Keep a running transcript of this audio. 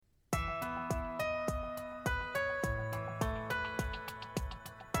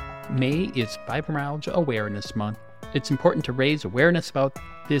May is Fibromyalgia Awareness Month. It's important to raise awareness about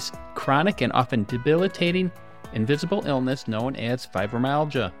this chronic and often debilitating invisible illness known as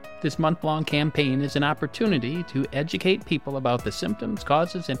fibromyalgia. This month-long campaign is an opportunity to educate people about the symptoms,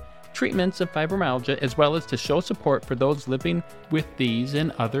 causes, and treatments of fibromyalgia, as well as to show support for those living with these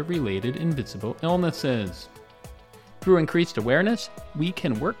and other related invisible illnesses. Through increased awareness, we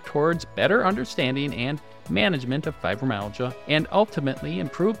can work towards better understanding and management of fibromyalgia and ultimately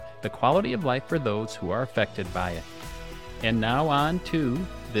improve the quality of life for those who are affected by it. And now on to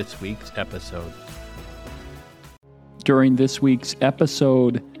this week's episode. During this week's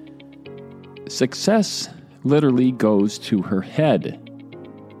episode, success literally goes to her head.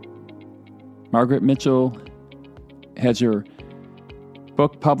 Margaret Mitchell has her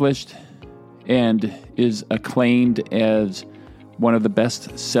book published and is acclaimed as one of the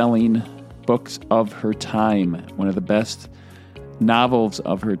best-selling books of her time, one of the best novels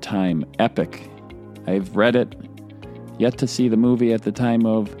of her time, epic. I've read it, yet to see the movie at the time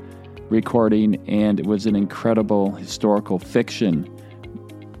of recording, and it was an incredible historical fiction,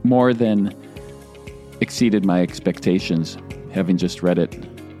 more than exceeded my expectations, having just read it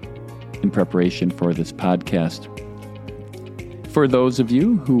in preparation for this podcast. For those of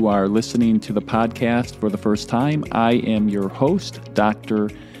you who are listening to the podcast for the first time, I am your host, Dr.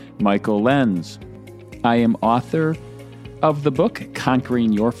 Michael Lenz. I am author of the book,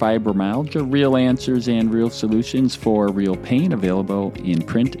 Conquering Your Fibromyalgia, Real Answers and Real Solutions for Real Pain, available in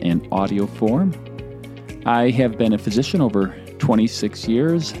print and audio form. I have been a physician over 26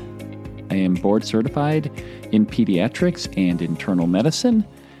 years. I am board certified in pediatrics and internal medicine,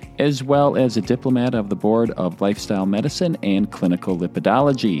 as well as a diplomat of the Board of Lifestyle Medicine and Clinical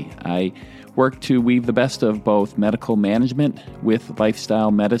Lipidology. I work to weave the best of both medical management with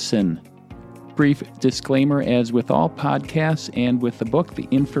lifestyle medicine. Brief disclaimer, as with all podcasts and with the book, the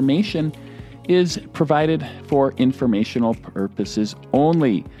information is provided for informational purposes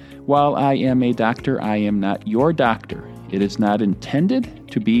only. While I am a doctor, I am not your doctor. It is not intended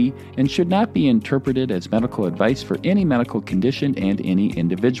to be and should not be interpreted as medical advice for any medical condition and any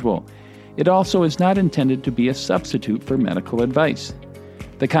individual. It also is not intended to be a substitute for medical advice.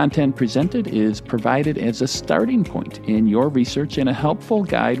 The content presented is provided as a starting point in your research and a helpful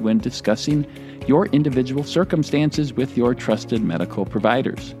guide when discussing your individual circumstances with your trusted medical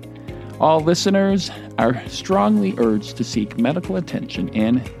providers. All listeners are strongly urged to seek medical attention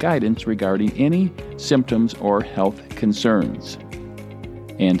and guidance regarding any symptoms or health concerns.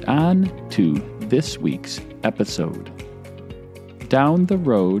 And on to this week's episode. Down the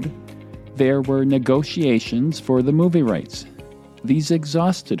road, there were negotiations for the movie rights. These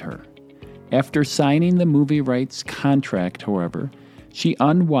exhausted her. After signing the movie rights contract, however, she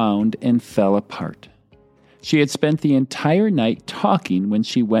unwound and fell apart. She had spent the entire night talking when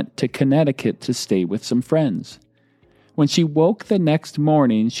she went to Connecticut to stay with some friends. When she woke the next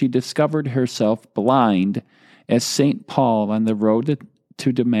morning, she discovered herself blind as St. Paul on the road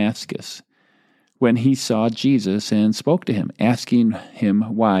to Damascus when he saw Jesus and spoke to him, asking him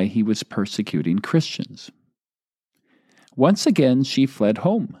why he was persecuting Christians. Once again, she fled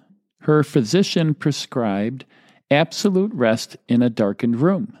home. Her physician prescribed absolute rest in a darkened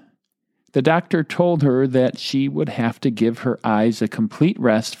room. The doctor told her that she would have to give her eyes a complete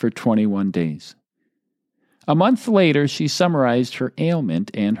rest for 21 days. A month later, she summarized her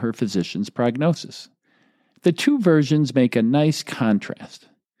ailment and her physician's prognosis. The two versions make a nice contrast.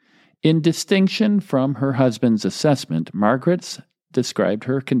 In distinction from her husband's assessment, Margaret's described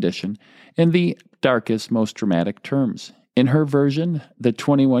her condition in the darkest, most dramatic terms. In her version, the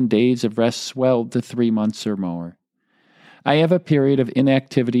 21 days of rest swelled to 3 months or more. "I have a period of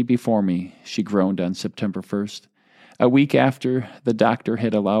inactivity before me," she groaned on September 1st, a week after the doctor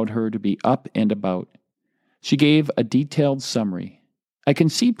had allowed her to be up and about. She gave a detailed summary. "I can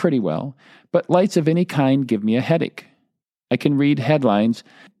see pretty well, but lights of any kind give me a headache. I can read headlines,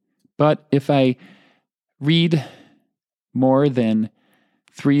 but if I read more than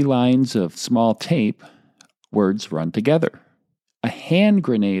 3 lines of small tape, words run together. A hand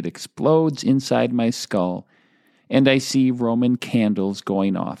grenade explodes inside my skull, and I see Roman candles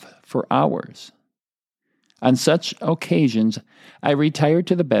going off for hours. On such occasions, I retired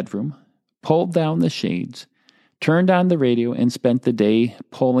to the bedroom, pulled down the shades, turned on the radio, and spent the day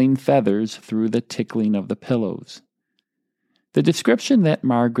pulling feathers through the tickling of the pillows." The description that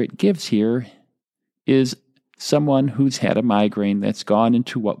Margaret gives here is someone who's had a migraine that's gone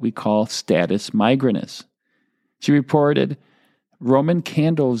into what we call status migrainous. She reported Roman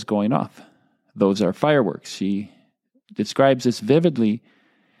candles going off. Those are fireworks. She describes this vividly,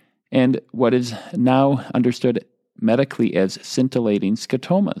 and what is now understood medically as scintillating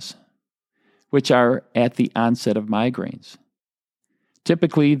scotomas. which are at the onset of migraines.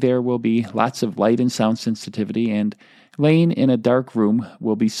 Typically, there will be lots of light and sound sensitivity, and laying in a dark room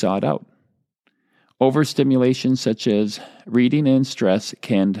will be sought out. Overstimulation, such as reading and stress,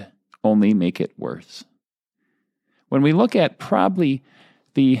 can only make it worse. When we look at probably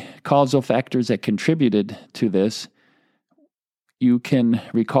the causal factors that contributed to this, you can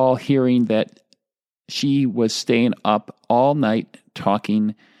recall hearing that she was staying up all night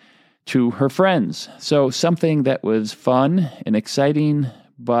talking to her friends. So something that was fun and exciting,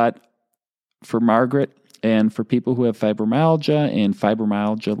 but for Margaret and for people who have fibromyalgia and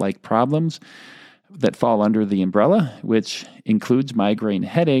fibromyalgia-like problems that fall under the umbrella, which includes migraine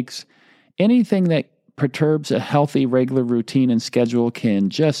headaches, anything that perturbs a healthy, regular routine and schedule can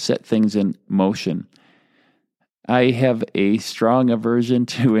just set things in motion. I have a strong aversion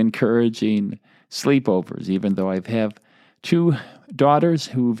to encouraging sleepovers, even though I have 2 daughters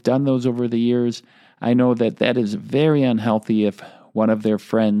who've done those over the years. I know that that is very unhealthy if one of their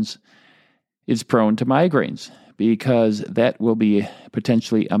friends is prone to migraines, because that will be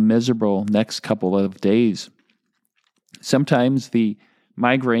potentially a miserable next couple of days. Sometimes the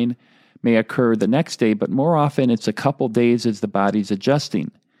migraine may occur the next day, but more often it's a couple days as the body's adjusting.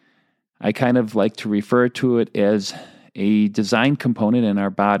 I kind of like to refer to it as a design component in our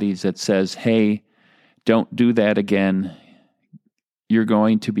bodies that says, hey, don't do that again. You're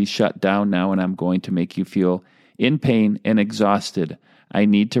going to be shut down now, and I'm going to make you feel in pain and exhausted. I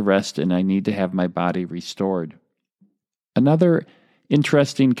need to rest, and I need to have my body restored. Another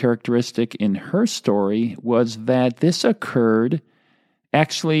interesting characteristic in her story was that this occurred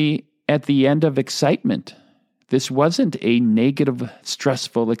actually at the end of excitement. This wasn't a negative,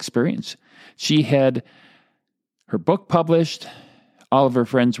 stressful experience. She had her book published. All of her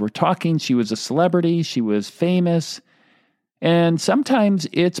friends were talking. She was a celebrity. She was famous. And sometimes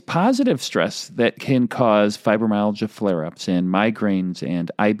it's positive stress that can cause fibromyalgia flare-ups and migraines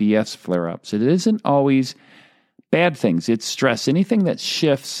and IBS flare-ups. It isn't always bad things. It's stress. Anything that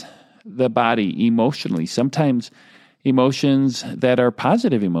shifts the body emotionally. Sometimes emotions that are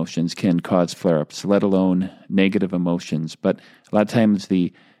positive emotions can cause flare-ups, let alone negative emotions. But a lot of times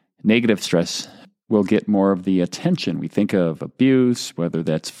the negative stress will get more of the attention. We think of abuse, whether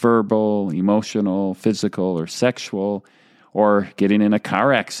that's verbal, emotional, physical, or sexual, or getting in a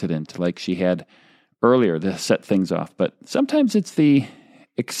car accident like she had earlier to set things off. But sometimes it's the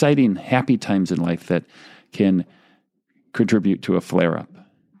exciting, happy times in life that can contribute to a flare-up.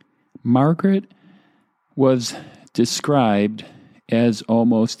 Margaret was described as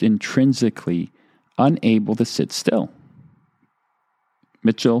almost intrinsically unable to sit still.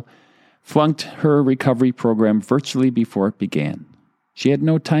 Mitchell flunked her recovery program virtually before it began. She had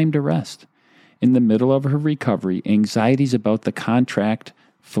no time to rest. In the middle of her recovery, anxieties about the contract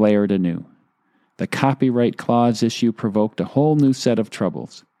flared anew. The copyright clause issue provoked a whole new set of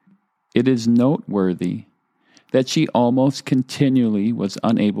troubles. It is noteworthy that she almost continually was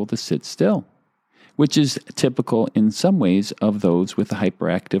unable to sit still, which is typical in some ways of those with a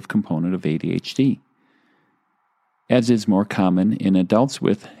hyperactive component of ADHD. As is more common in adults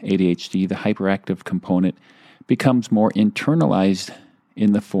with ADHD, the hyperactive component becomes more internalized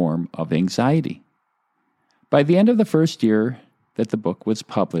in the form of anxiety. By the end of the first year that the book was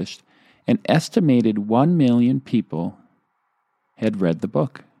published, an estimated 1 million people had read the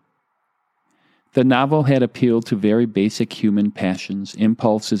book. The novel had appealed to very basic human passions,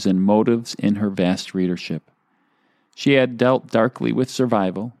 impulses, and motives in her vast readership. She had dealt darkly with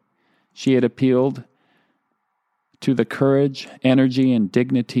survival. She had appealed to the courage, energy, and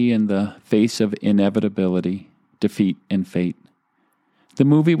dignity in the face of inevitability, defeat, and fate. The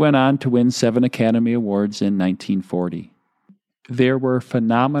movie went on to win 7 Academy Awards in 1940. There were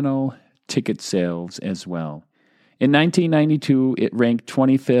phenomenal ticket sales as well. In 1992, it ranked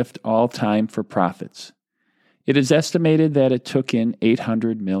 25th all-time for profits. It is estimated that it took in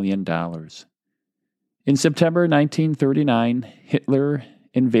 $800 million. In September 1939, Hitler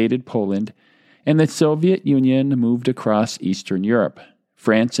invaded Poland, and the Soviet Union moved across Eastern Europe.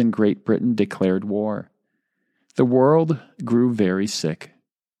 France and Great Britain declared war. The world grew very sick.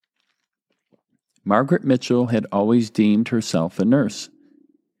 Margaret Mitchell had always deemed herself a nurse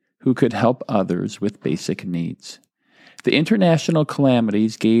who could help others with basic needs. The international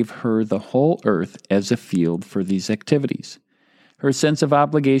calamities gave her the whole earth as a field for these activities. Her sense of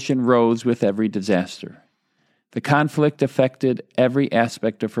obligation rose with every disaster. The conflict affected every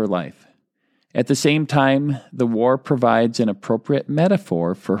aspect of her life. At the same time, the war provides an appropriate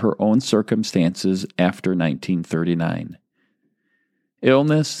metaphor for her own circumstances after 1939.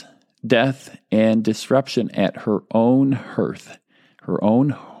 Illness, death, and disruption at her own hearth, her own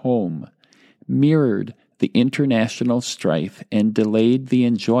home, mirrored the international strife and delayed the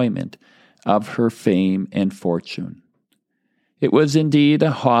enjoyment of her fame and fortune. It was indeed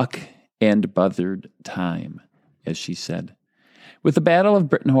a hawk and buzzard time, as she said. With the Battle of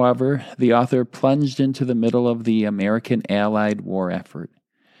Britain, however, the author plunged into the middle of the American Allied war effort.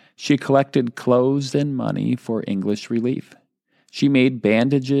 She collected clothes and money for English relief. She made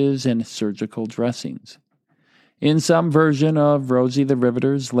bandages and surgical dressings. In some version of Rosie the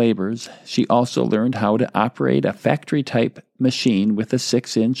Riveter's labors, she also learned how to operate a factory-type machine with a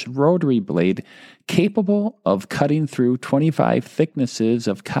 6-inch rotary blade capable of cutting through 25 thicknesses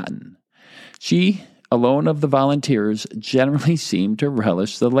of cotton. She, alone of the volunteers, generally seemed to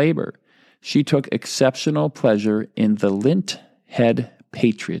relish the labor. She took exceptional pleasure in the lint head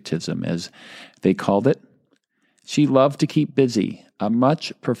patriotism, as they called it. She loved to keep busy, a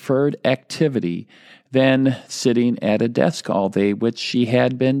much preferred activity than sitting at a desk all day, which she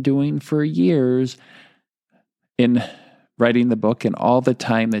had been doing for years in writing the book and all the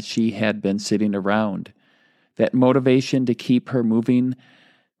time that she had been sitting around. That motivation to keep her moving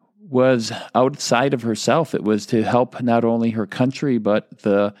was outside of herself. It was to help not only her country, but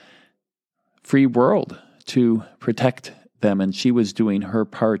the free world, to protect them, and she was doing her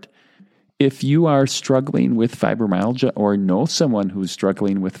part. If you are struggling with fibromyalgia or know someone who's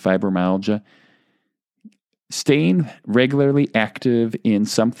struggling with fibromyalgia, staying regularly active in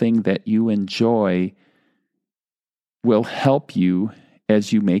something that you enjoy will help you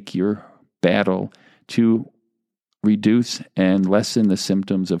as you make your battle to reduce and lessen the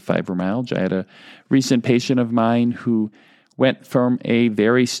symptoms of fibromyalgia. I had a recent patient of mine who went from a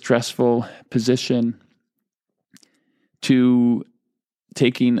very stressful position to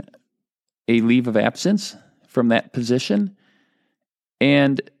taking a leave of absence from that position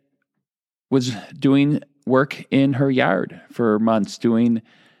and was doing work in her yard for months, doing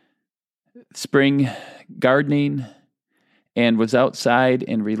spring gardening, and was outside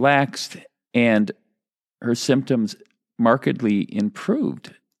and relaxed, and her symptoms markedly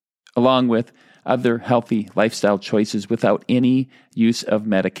improved, along with other healthy lifestyle choices without any use of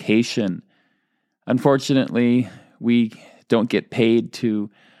medication. Unfortunately, we don't get paid to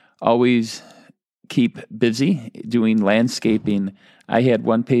always keep busy doing landscaping. I had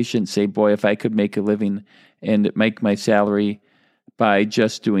one patient say, boy, if I could make a living and make my salary by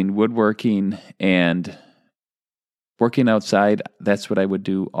just doing woodworking and working outside, that's what I would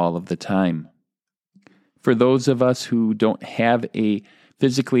do all of the time. For those of us who don't have a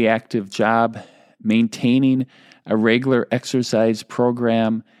physically active job, maintaining a regular exercise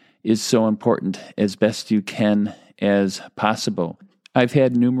program is so important as best you can as possible. I've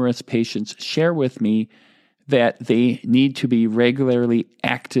had numerous patients share with me that they need to be regularly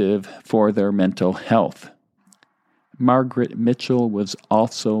active for their mental health. Margaret Mitchell was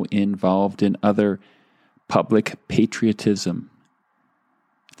also involved in other public patriotism.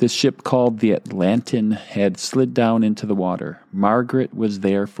 The ship called the Atlantan had slid down into the water. Margaret was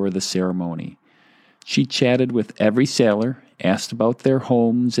there for the ceremony. She chatted with every sailor, asked about their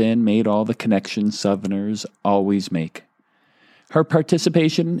homes, and made all the connections Southerners always make. Her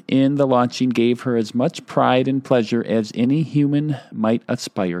participation in the launching gave her as much pride and pleasure as any human might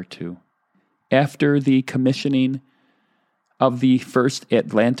aspire to. After the commissioning of the first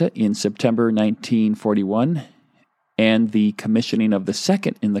Atlanta in September 1941, and the commissioning of the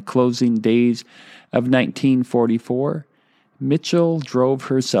second in the closing days of 1944, Mitchell drove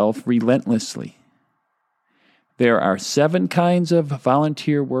herself relentlessly. There are 7 kinds of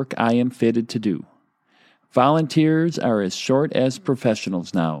volunteer work I am fitted to do. Volunteers are as short as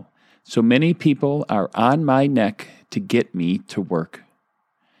professionals now, so many people are on my neck to get me to work.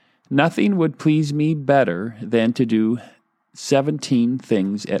 Nothing would please me better than to do 17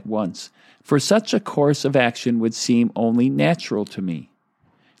 things at once, for such a course of action would seem only natural to me.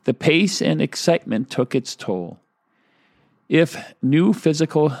 The pace and excitement took its toll. If new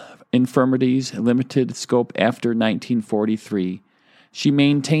physical infirmities limited scope after 1943, she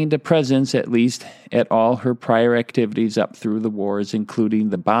maintained a presence at least at all her prior activities up through the wars, including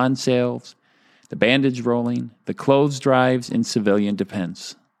the bond sales, the bandage rolling, the clothes drives, and civilian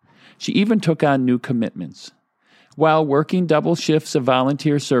defense. She even took on new commitments. While working double shifts of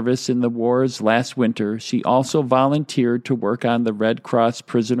volunteer service in the wars last winter, she also volunteered to work on the Red Cross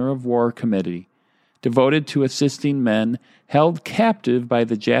Prisoner of War Committee, devoted to assisting men held captive by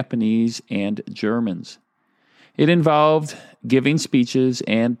the Japanese and Germans. It involved giving speeches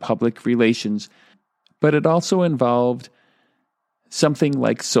and public relations, but it also involved something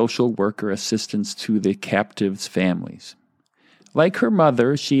like social worker assistance to the captives' families. Like her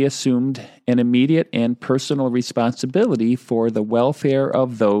mother, she assumed an immediate and personal responsibility for the welfare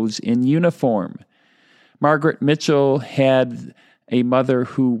of those in uniform. Margaret Mitchell had a mother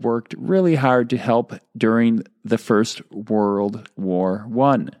who worked really hard to help during the First World War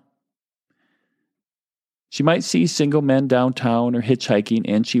I. She might see single men downtown or hitchhiking,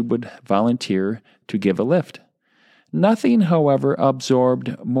 and she would volunteer to give a lift. Nothing, however,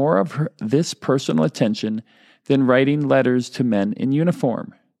 absorbed more of this personal attention than writing letters to men in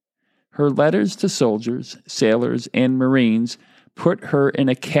uniform. Her letters to soldiers, sailors, and Marines put her in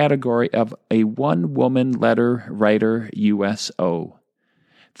a category of a one-woman letter writer USO.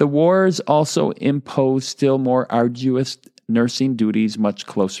 The wars also imposed still more arduous nursing duties much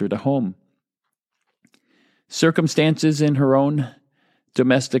closer to home. Circumstances in her own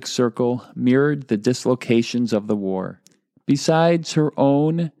domestic circle mirrored the dislocations of the war. Besides her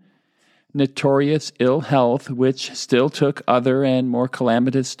own notorious ill health, which still took other and more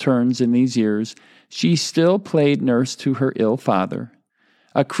calamitous turns in these years, she still played nurse to her ill father,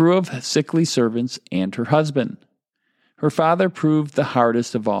 a crew of sickly servants, and her husband. Her father proved the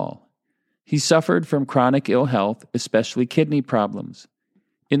hardest of all. He suffered from chronic ill health, especially kidney problems.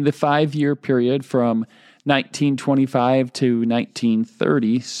 In the 5-year period from 1925 to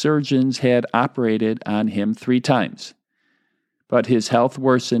 1930, surgeons had operated on him 3 times. But his health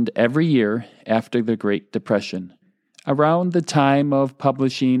worsened every year after the Great Depression. Around the time of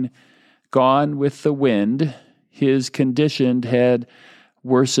publishing Gone with the Wind, his condition had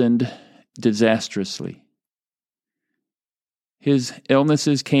worsened disastrously. His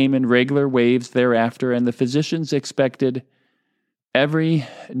illnesses came in regular waves thereafter, and the physicians expected every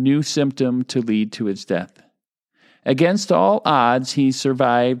new symptom to lead to his death. Against all odds, he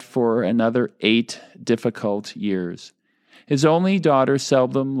survived for another 8 difficult years. His only daughter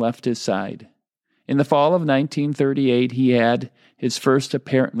seldom left his side. In the fall of 1938, he had his first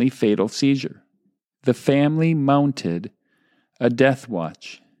apparently fatal seizure. The family mounted a death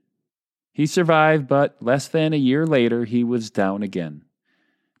watch. He survived, but less than a year later, he was down again.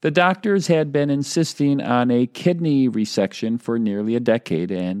 The doctors had been insisting on a kidney resection for nearly a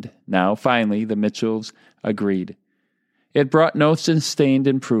decade, and now, finally, the Mitchells agreed. It brought no sustained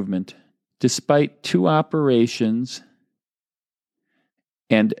improvement. Despite 2 operations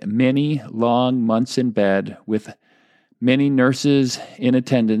and many long months in bed with many nurses in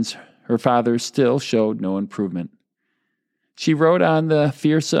attendance, her father still showed no improvement. She wrote on the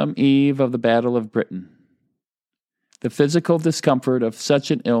fearsome eve of the Battle of Britain, "The physical discomfort of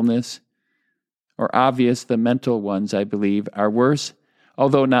such an illness, or obvious the mental ones, I believe, are worse,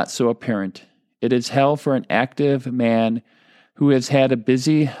 although not so apparent. It is hell for an active man who has had a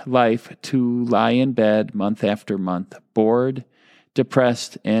busy life to lie in bed month after month, bored,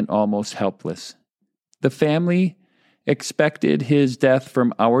 depressed, and almost helpless. The family expected his death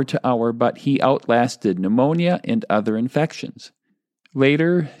from hour to hour, but he outlasted pneumonia and other infections."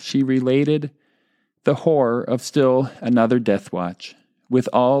 Later, she related the horror of still another death watch, with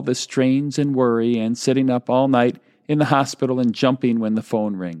all the strains and worry and sitting up all night in the hospital and jumping when the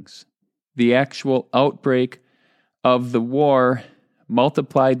phone rings. The actual outbreak of the war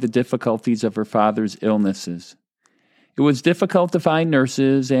multiplied the difficulties of her father's illnesses. It was difficult to find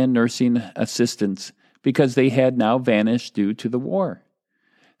nurses and nursing assistants because they had now vanished due to the war.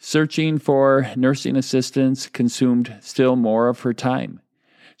 Searching for nursing assistants consumed still more of her time.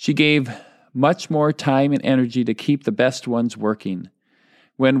 She gave much more time and energy to keep the best ones working.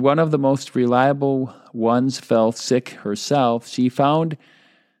 When one of the most reliable ones fell sick herself, she found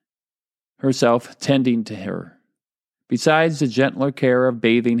herself tending to her. Besides the gentler care of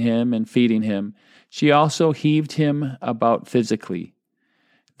bathing him and feeding him, she also heaved him about physically.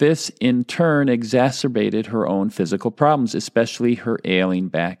 This, in turn, exacerbated her own physical problems, especially her ailing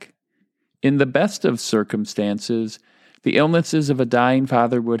back. In the best of circumstances, the illnesses of a dying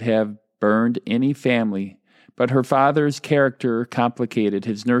father would have burned any family, but her father's character complicated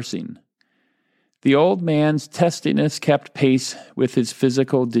his nursing. The old man's testiness kept pace with his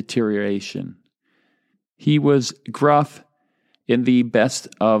physical deterioration. He was gruff in the best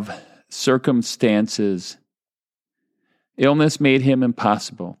of circumstances. Illness made him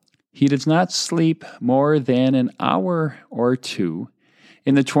impossible. He does not sleep more than an hour or 2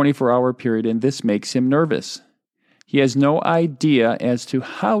 in the 24-hour period, and this makes him nervous. He has no idea as to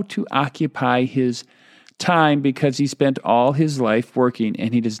how to occupy his time because he spent all his life working,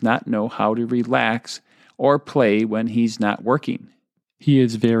 and he does not know how to relax or play when he's not working. He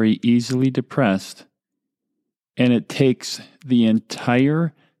is very easily depressed, and it takes the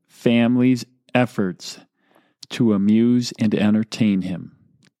entire family's efforts to amuse and entertain him.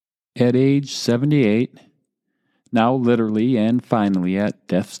 At age 78, now literally and finally at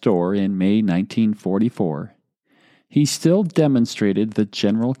death's door in May 1944, he still demonstrated the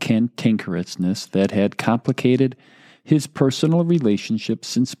general cantankerousness that had complicated his personal relationships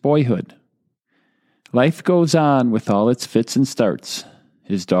since boyhood. "Life goes on with all its fits and starts,"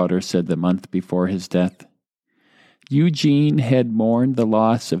 his daughter said the month before his death. Eugene had mourned the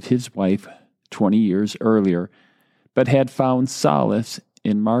loss of his wife 20 years earlier, but had found solace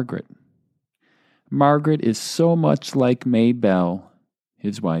in Margaret. "Margaret is so much like May Bell,"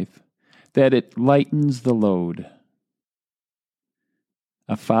 his wife, "that it lightens the load.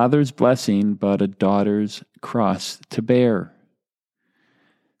 A father's blessing, but a daughter's cross to bear."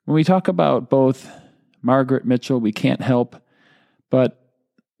 When we talk about both Margaret Mitchell, we can't help but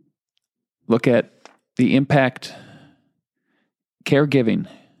look at the impact caregiving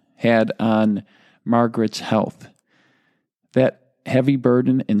had on Margaret's health. That heavy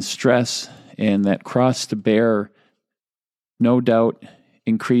burden and stress and that cross to bear no doubt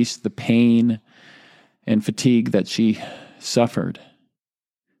increased the pain and fatigue that she suffered.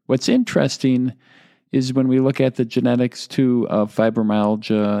 What's interesting is when we look at the genetics too of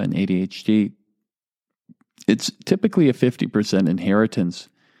fibromyalgia and ADHD, it's typically a 50% inheritance.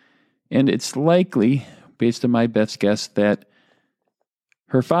 And it's likely, based on my best guess, that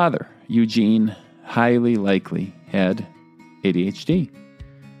her father, Eugene, highly likely had ADHD.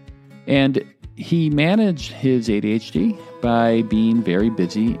 And he managed his ADHD by being very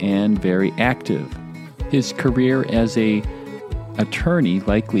busy and very active. His career as an attorney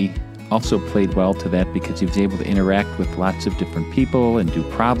likely also played well to that because he was able to interact with lots of different people and do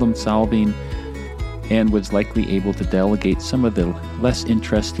problem solving, and was likely able to delegate some of the less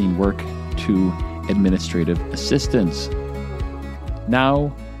interesting work to administrative assistants.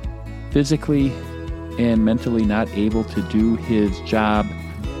 Now, physically and mentally not able to do his job,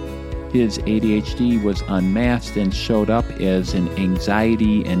 his ADHD was unmasked and showed up as an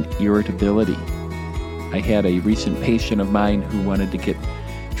anxiety and irritability. I had a recent patient of mine who wanted to get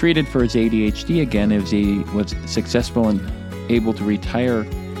treated for his ADHD again as he was successful and able to retire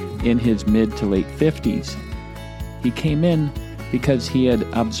in his mid to late 50s. He came in because he had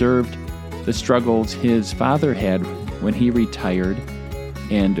observed the struggles his father had when he retired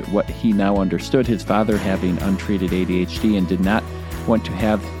and what he now understood, his father having untreated ADHD, and did not want to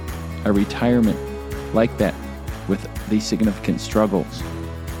have a retirement like that with these significant struggles.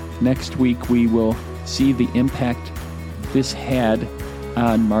 Next week, we will see the impact this had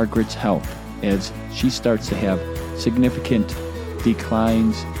on Margaret's health as she starts to have significant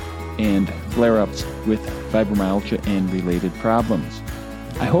declines and flare-ups with fibromyalgia and related problems.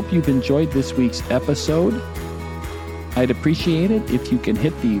 I hope you've enjoyed this week's episode. I'd appreciate it if you can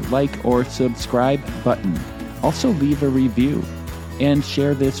hit the like or subscribe button. Also leave a review and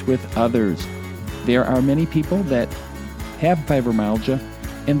share this with others. There are many people that have fibromyalgia,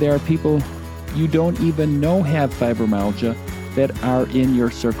 and there are people you don't even know have fibromyalgia that are in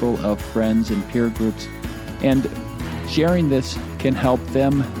your circle of friends and peer groups. And sharing this can help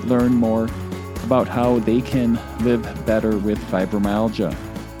them learn more about how they can live better with fibromyalgia.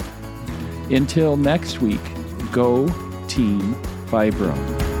 Until next week, go Team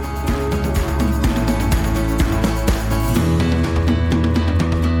Fibro.